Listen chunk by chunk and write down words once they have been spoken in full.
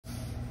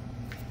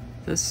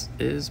This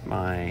is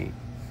my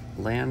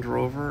Land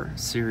Rover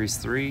Series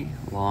 3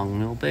 long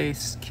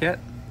wheelbase kit.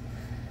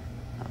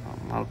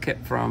 Model kit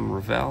from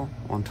Revell,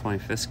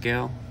 1/25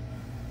 scale.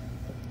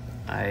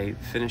 I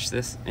finished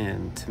this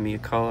in Tamiya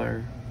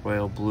color,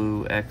 royal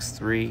blue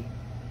X3,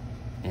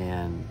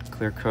 and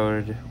clear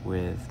coated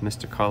with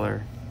Mr.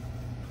 Color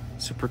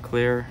super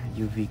clear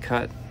UV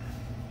cut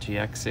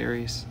GX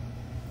series.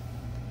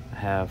 I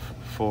have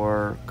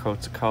 4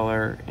 coats of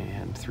color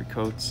and 3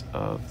 coats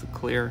of the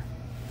clear,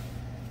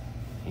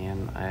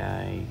 and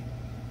I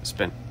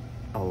spent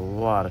a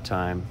lot of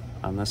time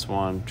on this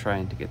one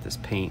trying to get this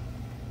paint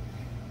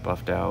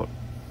buffed out.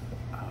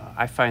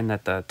 I find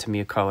that the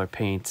Tamiya color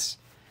paints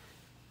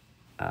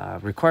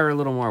require a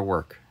little more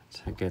work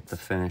to get the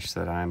finish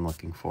that I'm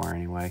looking for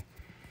anyway.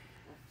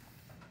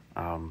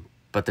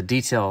 But the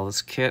detail of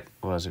this kit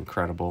was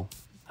incredible.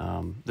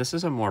 This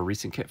is a more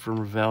recent kit from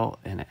Revell,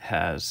 and it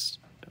has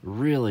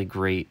really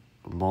great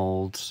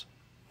molds.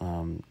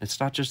 It's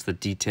not just the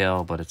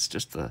detail, but it's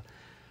just the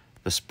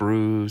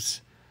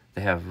sprues.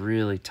 They have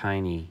really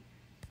tiny,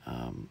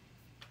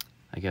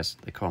 I guess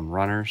they call them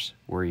runners,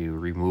 where you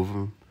remove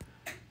them,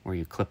 where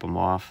you clip them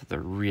off. They're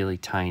really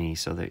tiny,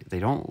 so they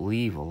don't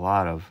leave a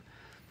lot of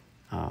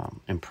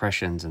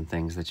impressions and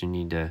things that you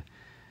need to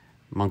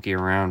monkey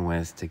around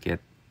with to get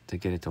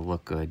it to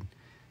look good.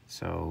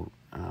 So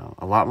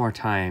a lot more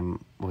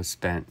time was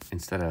spent,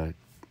 instead of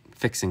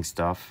fixing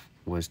stuff,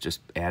 was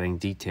just adding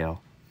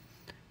detail.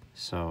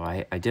 So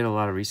I did a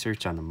lot of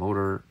research on the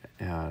motor,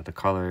 the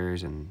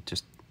colors, and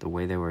just the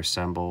way they were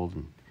assembled,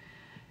 and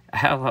I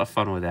had a lot of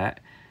fun with that.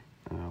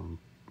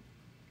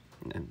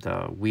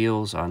 The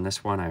wheels on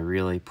this one I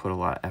really put a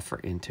lot of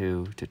effort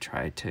into to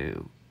try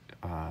to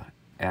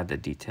add the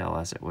detail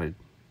as it would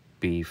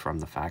be from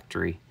the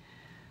factory,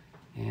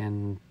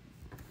 and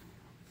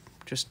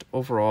just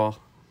overall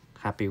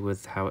happy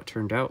with how it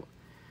turned out.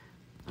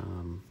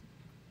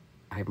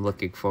 I'm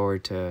looking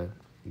forward to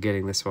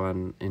getting this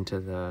one into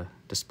the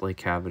display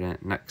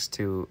cabinet next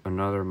to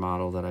another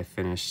model that I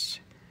finished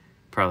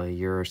probably a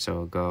year or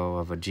so ago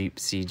of a Jeep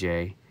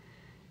CJ.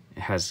 It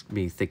has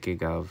me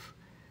thinking of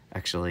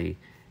actually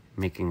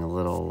making a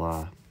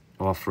little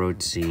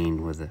off-road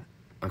scene with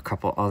a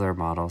couple other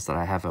models that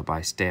I have at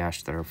my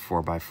stash that are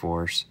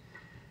 4x4s.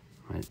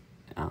 But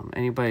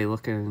anybody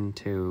looking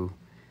to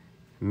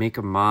make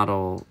a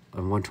model,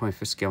 a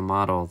 1/25 scale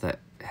model that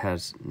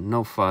has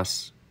no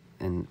fuss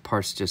and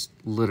parts just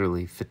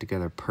literally fit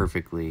together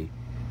perfectly,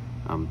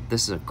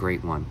 this is a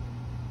great one.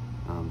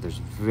 There's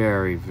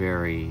very,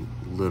 very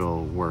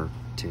little work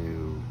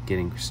to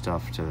getting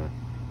stuff to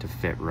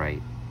fit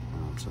right.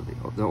 So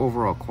the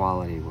overall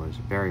quality was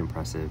very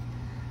impressive.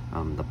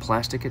 The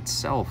plastic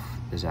itself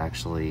is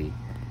actually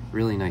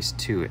really nice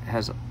too. It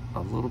has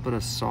a little bit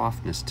of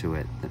softness to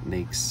it that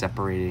makes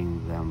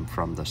separating them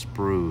from the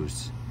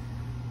sprues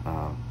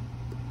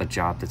a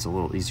job that's a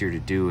little easier to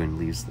do and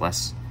leaves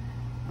less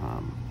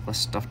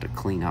stuff to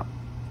clean up.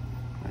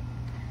 But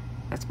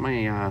that's my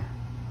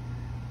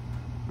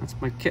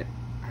kit.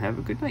 Have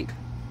a good night.